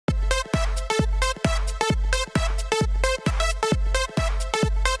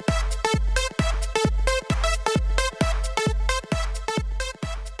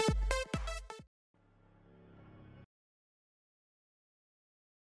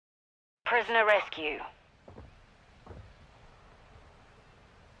Prisoner rescue.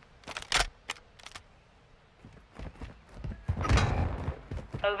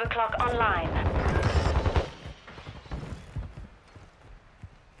 Overclock online.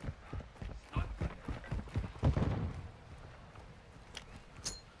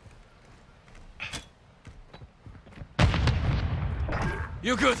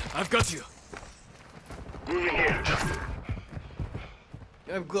 You're good. I've got you. Moving here.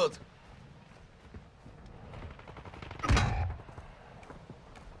 I'm good.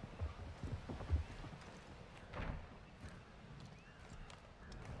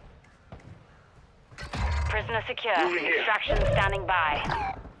 Prisoner secure. Extraction standing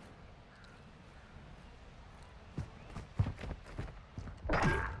by.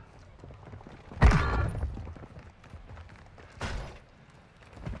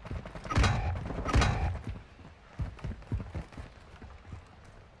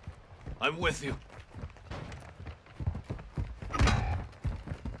 I'm with you.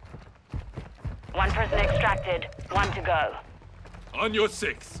 One person extracted. One to go. On your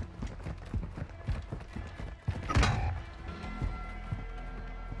 6.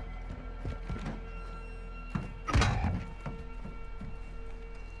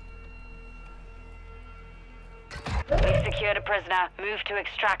 We've secured a prisoner. Move to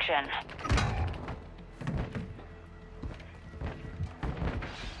extraction.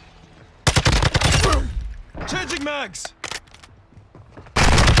 Changing mags!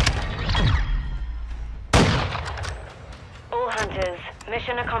 All hunters,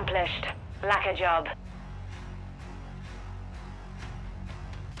 mission accomplished. Lack a job.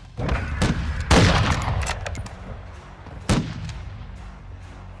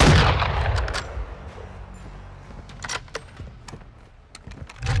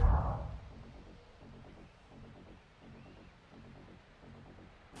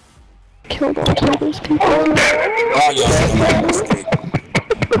 Kill those people. Oh, yes.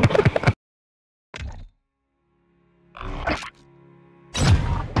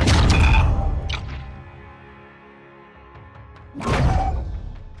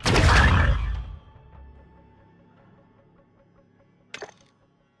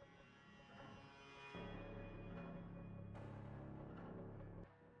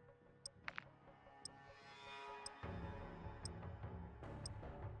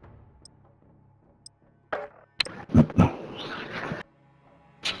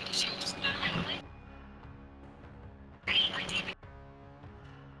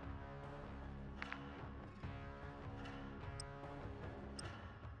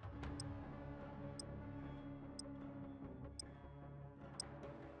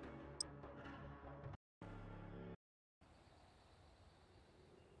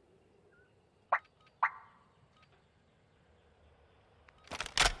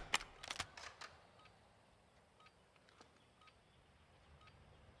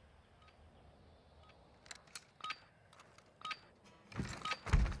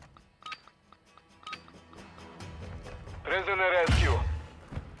 Prisoner rescue.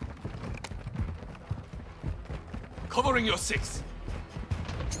 Covering your 6.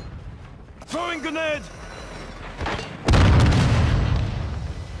 Throwing grenade!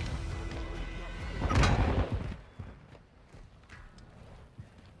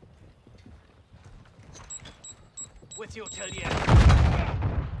 With your terrier.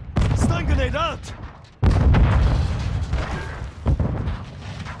 Stun grenade out!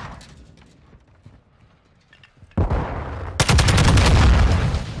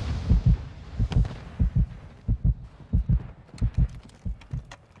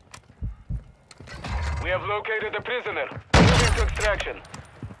 We have located the prisoner. Moving to extraction.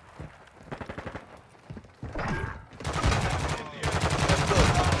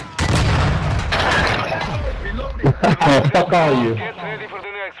 Fuck are you? Get ready for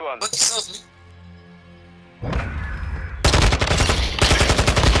the next one.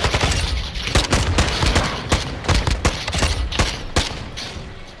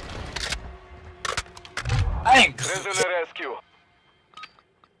 Prisoner rescue.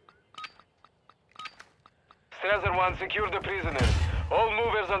 Strasser 1, secure the prisoners. All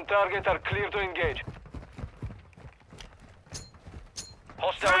movers on target are clear to engage.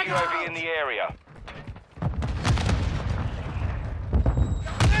 Hostile UAV in the area.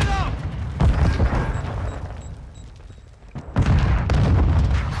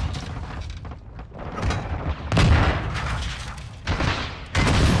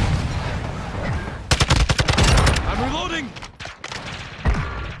 I'm reloading!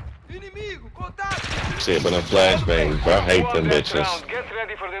 Shit, but I'm flashbangs, bro. I hate them bitches. Get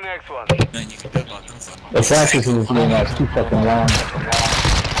ready for the next one. The flashes in this game are too fucking long.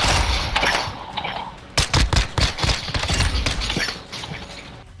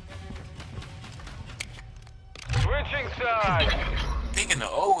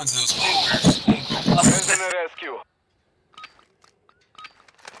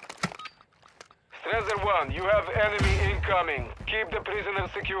 Treasure 1, you have enemy incoming. Keep the prisoner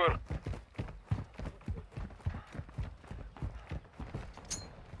secure.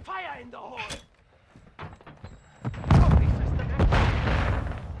 Fire in the hole!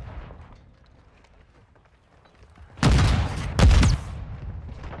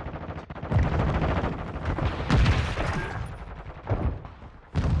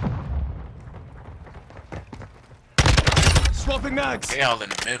 Swapping mags! They all in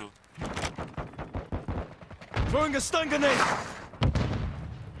the middle. Throwing a stun grenade!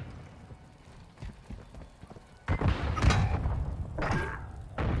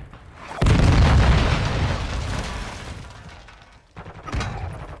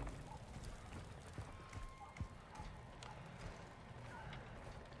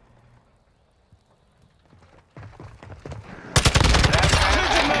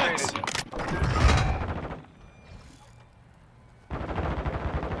 Changing mags!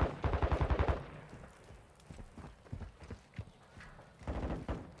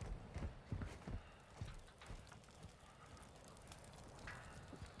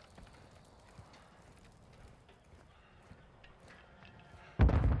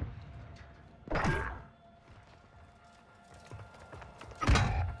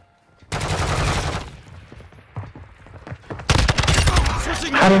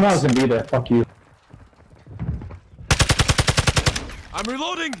 Switching I didn't know I mags! was gonna be there. Fuck you. I'm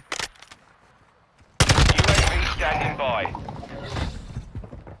reloading! UAV standing by.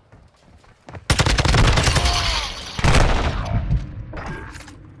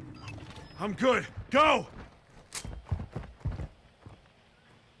 I'm good. Go!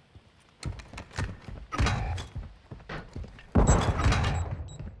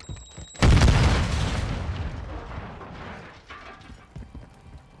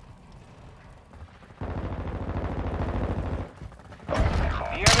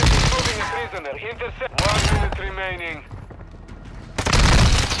 The enemy is moving a prisoner. Intercept. 1 minute remaining.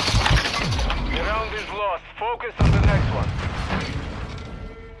 The round is lost. Focus on the next one.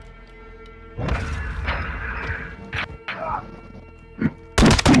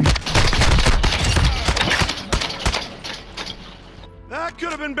 That could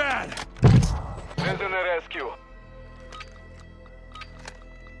have been bad! Prisoner rescue.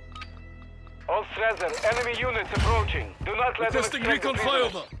 All Treasure, enemy units approaching. Do not let them Testing extract the recon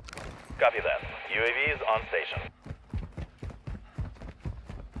prisoners. flyover! Copy that. UAV is on station.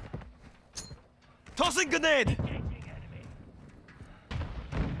 Tossing grenade!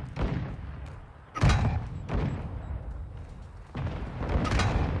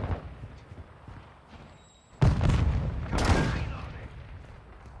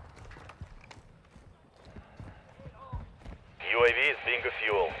 UAV is being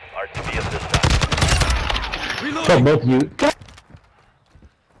refueled. RTB at this time. Fuck Reloading! both of you.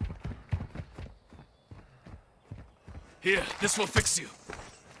 Here, this will fix you.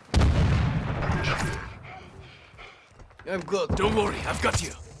 I'm good. Don't worry, I've got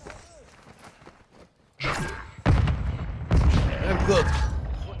you. I'm good.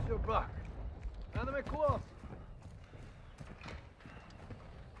 Watch your back. Enemy close.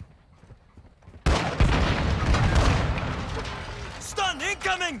 Stun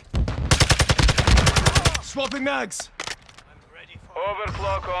incoming! Swapping mags. I'm ready for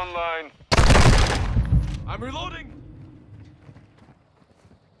Overclock online. I'm reloading.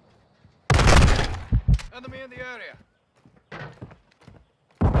 Enemy in the area.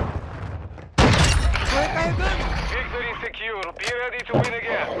 Victory secure. Be ready to win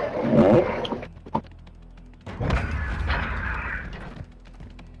again.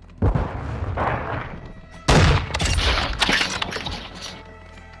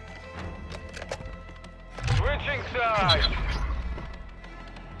 Switching sides.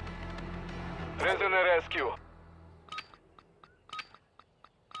 Prisoner rescue.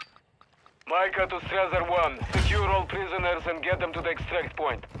 Micah to Treasure 1. Secure all prisoners and get them to the extract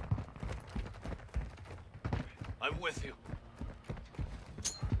point. I'm with you.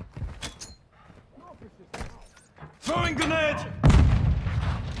 Throwing grenade!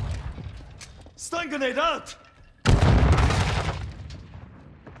 Stun grenade out!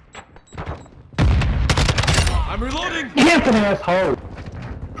 I'm reloading! Get an asshole.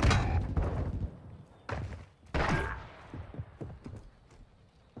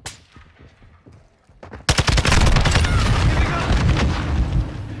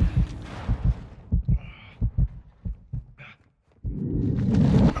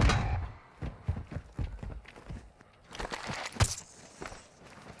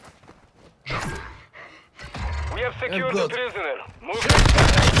 We have secured the good. prisoner. Move.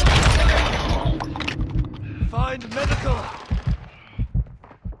 Find medical!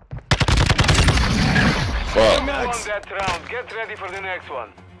 fuck. Won that round. Get ready for the next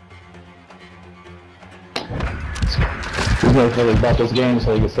one. These guys really bought this game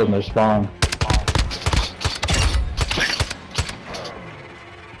so they can sit in their spawn.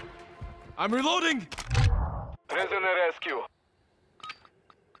 I'm reloading! Prisoner rescue.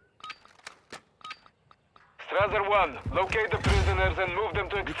 Strasser 1, locate the prisoners and move them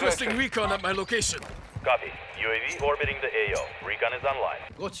to Requesting extraction. recon at my location. Copy. UAV orbiting the AO. Recon is online.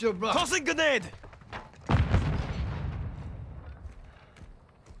 What's your back? Tossing grenade!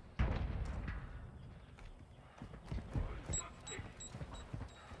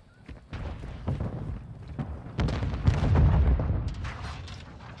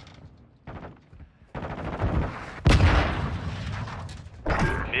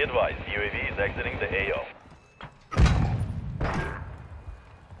 Be advised, UAV is exiting the AO.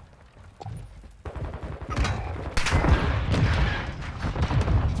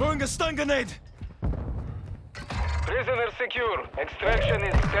 Throwing a stun grenade! Prisoner secure. Extraction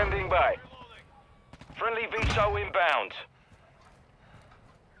is standing by. Friendly VSAW inbound.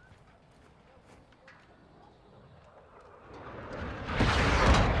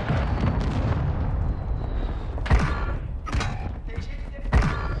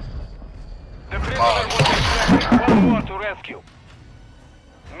 The prisoner was extracted. One more to rescue.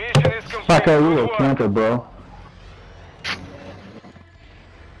 Mission is complete. Fuck, you Good little work. camper, bro.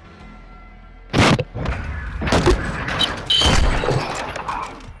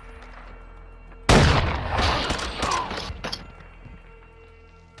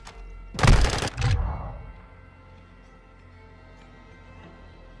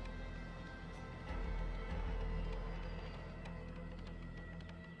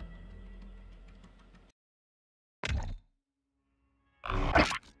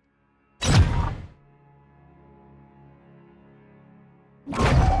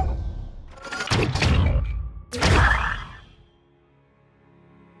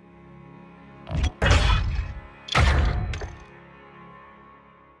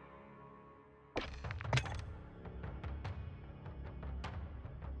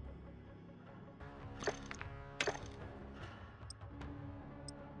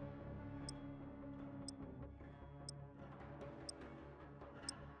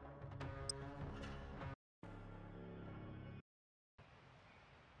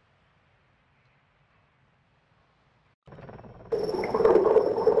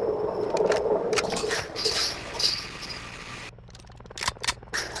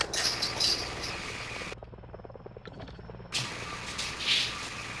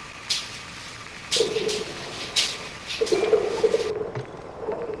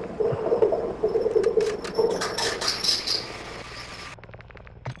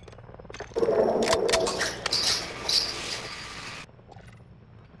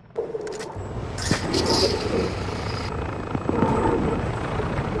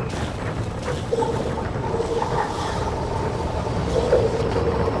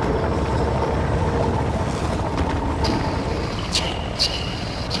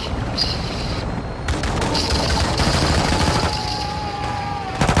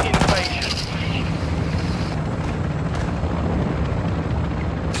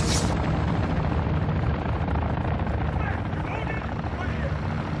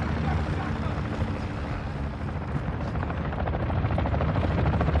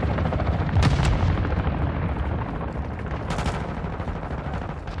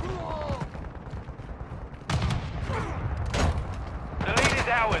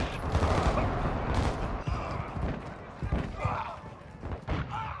 Ours.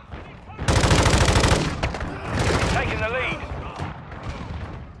 Taking the lead.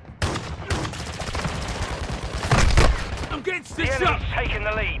 I'm getting The stitched up. enemy's taking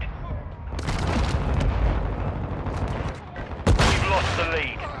the lead. We've lost the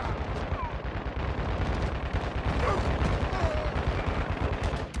lead.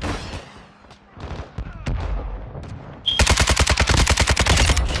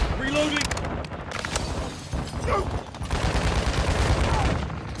 Reloading.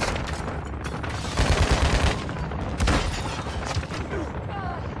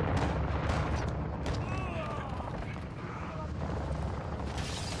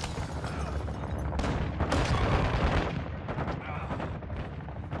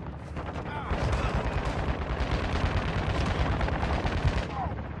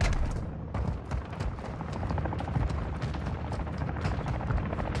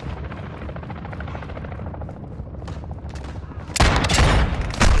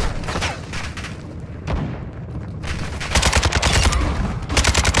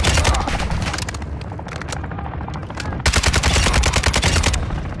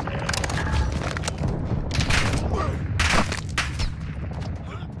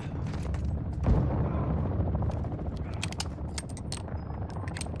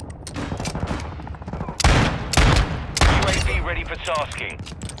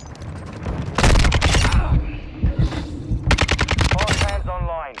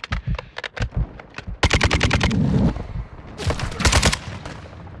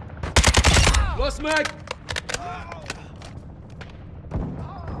 Bust mag!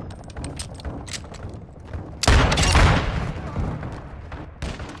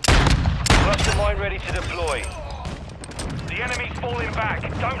 Cluster mine ready to deploy. The enemy's falling back.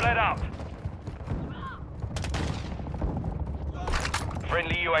 Don't let up.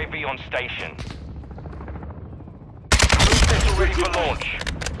 Friendly UAV on station. Cruise missile ready for launch.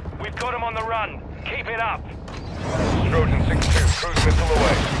 We've got them on the run. Keep it up. Trojan 6-2, cruise missile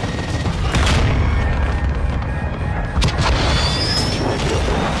away.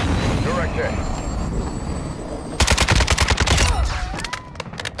 Direct hit.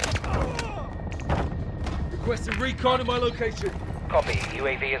 Requesting recon at my location. Copy.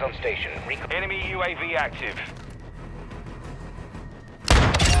 UAV is on station. Enemy UAV active.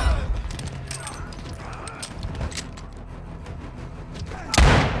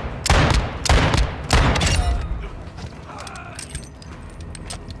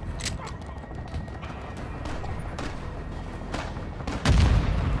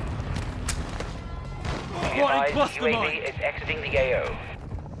 UAV is exiting the AO.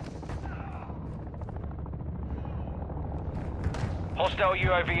 Hostile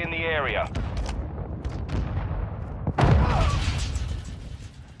UAV in the area.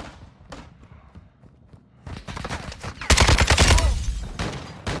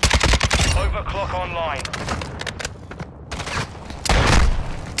 Overclock online.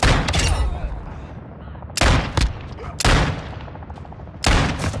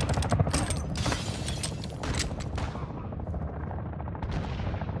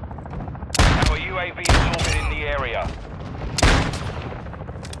 Our UAV is orbiting the area.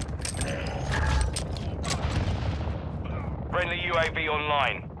 Friendly UAV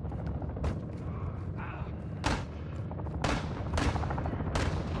online.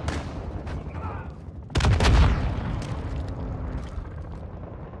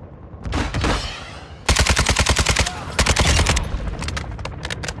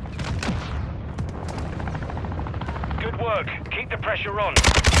 Good work. Keep the pressure on.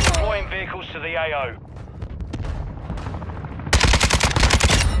 Deploying vehicles to the AO.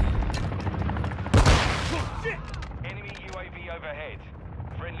 Enemy UAV overhead.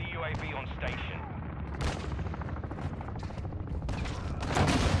 Friendly UAV on station.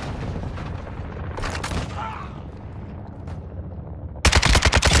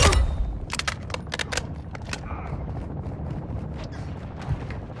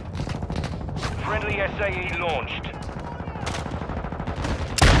 Friendly SAE launched.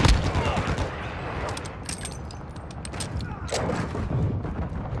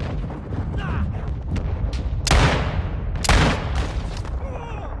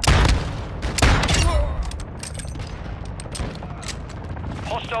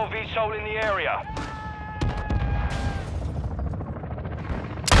 Hostile VSOL in the area.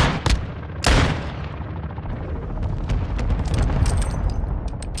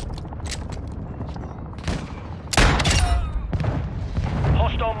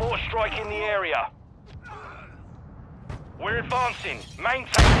 Hostile mortar strike in the area. We're advancing.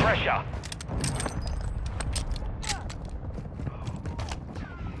 Maintain pressure.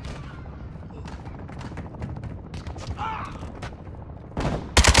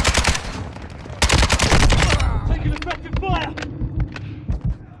 Taking effective fire!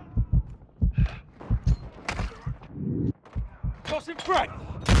 Tossing frag!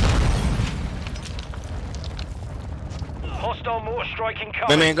 Hostile mortar strike That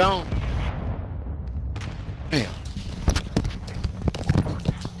incoming. man gone. Damn.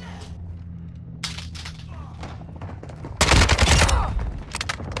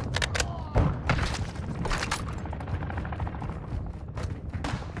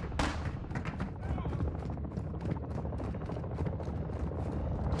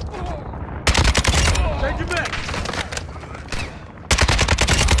 Change your back!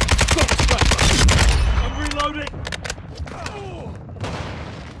 I'm reloading!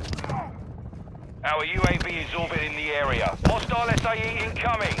 Our UAV is orbiting the area. Hostile SAE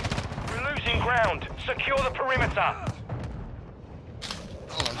incoming. We're losing ground. Secure the perimeter.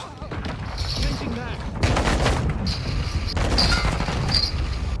 Changing back!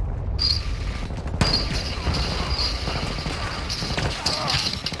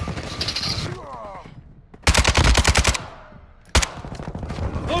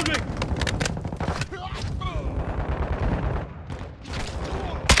 Loading!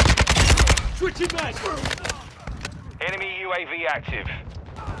 Switching back! Enemy UAV active.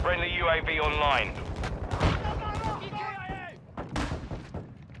 Friendly UAV online.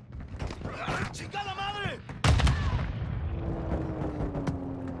 ¡Chingada madre!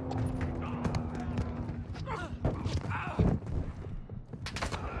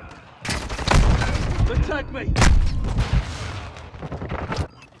 Contact me!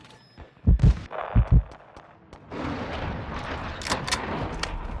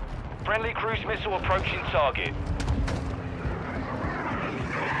 Friendly cruise missile approaching target.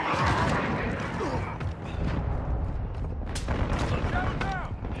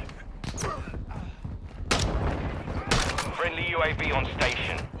 Friendly UAV on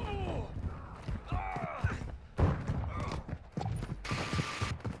station.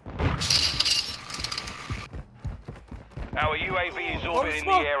 Our UAV is orbiting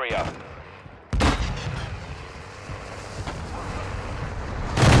the area.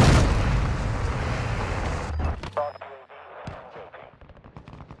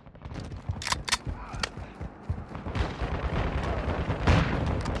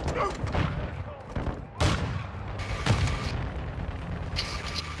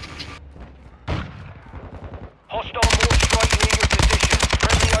 Hostile mortar strike near your position.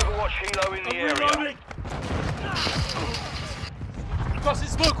 Friendly Overwatch helo in the area. Tossing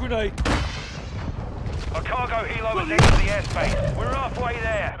smoke grenade! A cargo helo has entered the airspace. We're halfway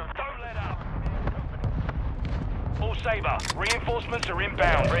there. Don't let up. All Sabre, reinforcements are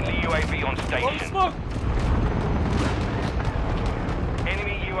inbound. Friendly UAV on station. Smoke!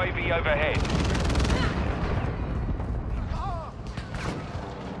 Enemy UAV overhead.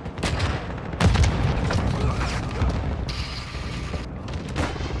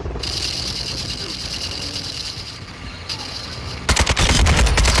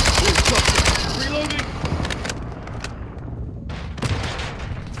 Reloading!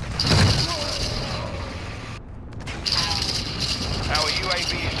 Our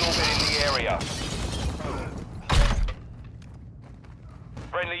UAV is orbiting the area.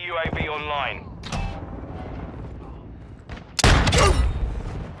 Friendly UAV online.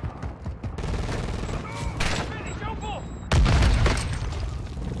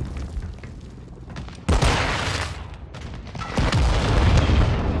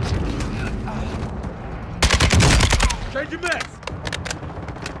 Change your max!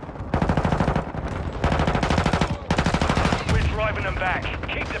 We're driving them back.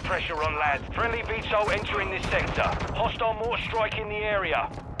 Keep the pressure on, lads. Friendly VTOL entering this sector. Hostile mortar strike in the area.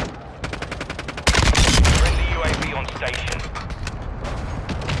 Friendly UAV on station.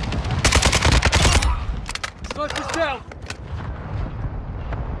 Sniper's down!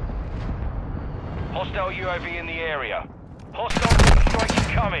 Hostile UAV in the area. Hostile mortar strike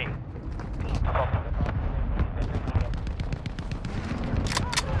incoming.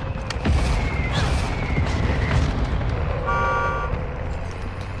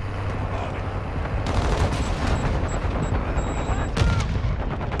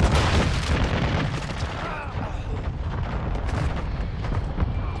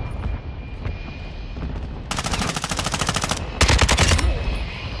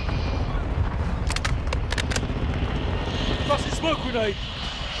 Tossing smoke grenade!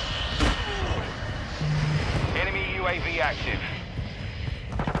 Enemy UAV active.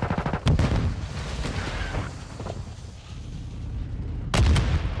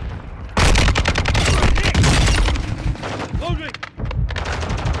 Loading!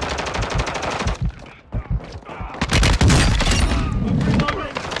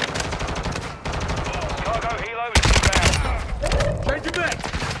 Reloading! Cargo helo is inbound. Change your max!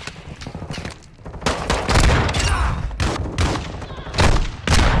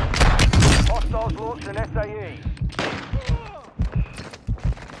 Hostiles launched an SAE.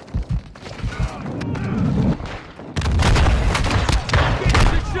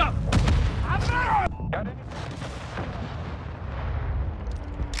 Six up!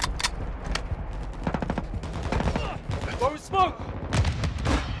 Throwing smoke!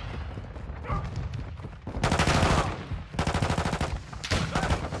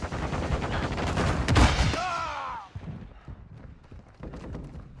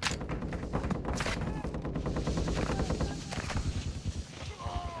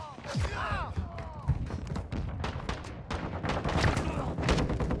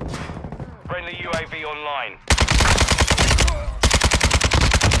 Friendly UAV online.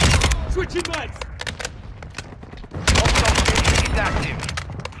 Switching mags! Hostile sentry is active.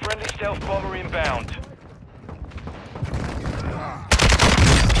 Friendly stealth bomber inbound.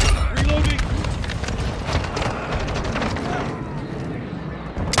 Reloading!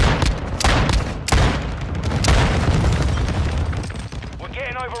 We're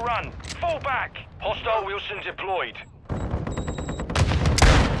getting overrun. Fall back. Hostile Wilson deployed.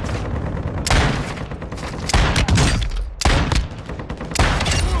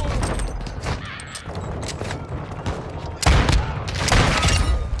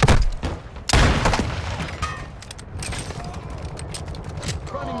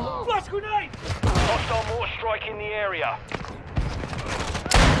 Flash grenade! Hostile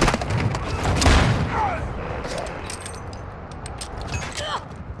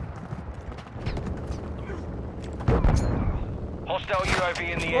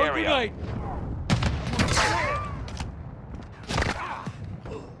UAV in the area.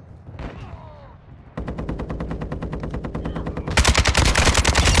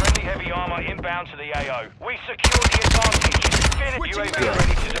 Friendly heavy armor inbound to the AO. We secure the advantage. UAV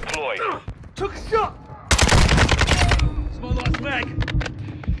ready to deploy. Took a shot! It's my last mag.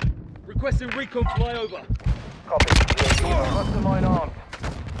 Requesting recon flyover. Copy. UAV cluster mine armed.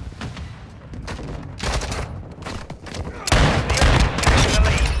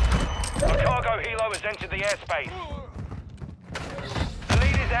 A cargo helo has entered the airspace. The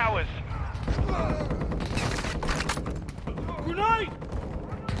lead is ours. Grenade!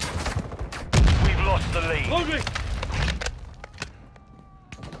 We've lost the lead. Loading!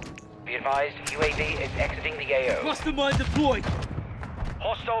 Be advised, UAV is exiting the AO. Cluster mine deployed.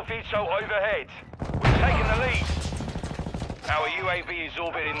 Hostile VTOL overhead. We've taken the lead. Our UAV is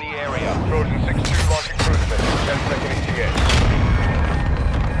orbiting the area. Trojan 6-2 launching cruise missile. 10-second ETA.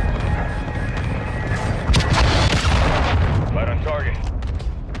 Right on target.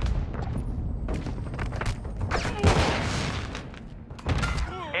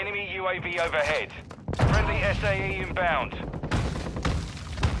 Enemy UAV overhead. Friendly SAE inbound.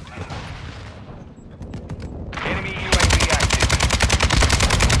 Enemy UAV active.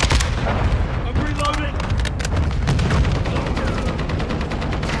 I'm reloading.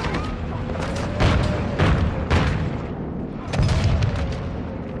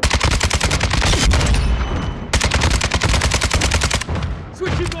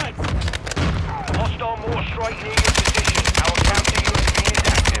 Switching back. Hostile mortar strike near your position. Our counter UAV is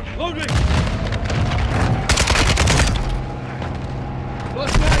active. Loading.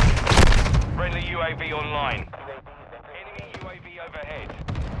 Last mag. Friendly UAV online. Enemy UAV overhead.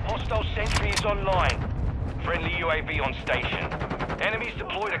 Hostile sentry is online. Friendly UAV on station. Enemies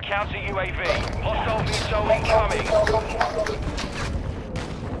deployed a counter UAV. Hostile VTOL incoming.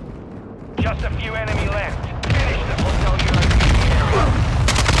 Just a few enemy left. Finish the hostile UAV.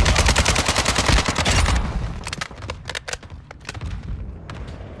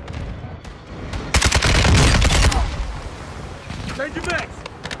 Changing backs.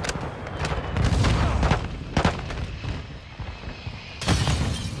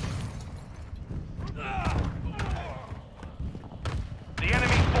 The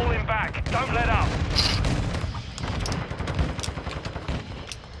enemy's falling back. Don't let up.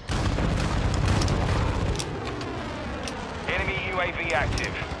 Enemy UAV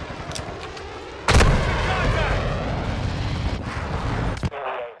active.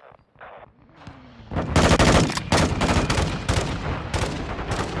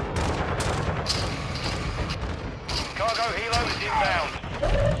 Cargo helo is inbound.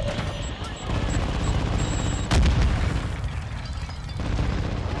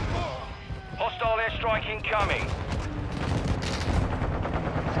 Hostile airstrike incoming.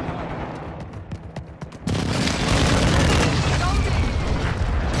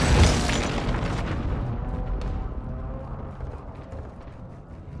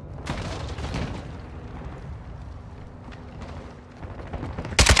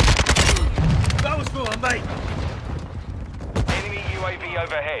 That was for my mate. Enemy UAV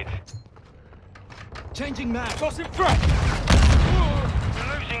overhead. Changing mag. Tossing front.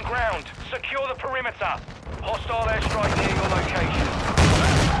 We're losing ground. Secure the perimeter. Hostile airstrike near your location.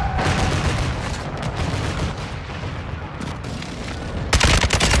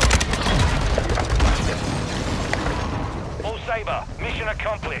 All Sabre, mission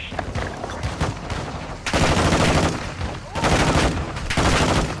accomplished.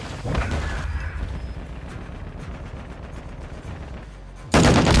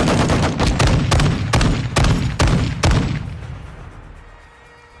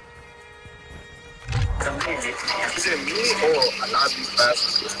 Is it me or a lot of these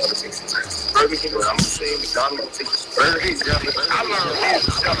bastards just want to take some Burger King? I'm saying McDonald's take this Burger King. I learned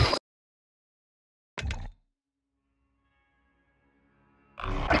this stuff.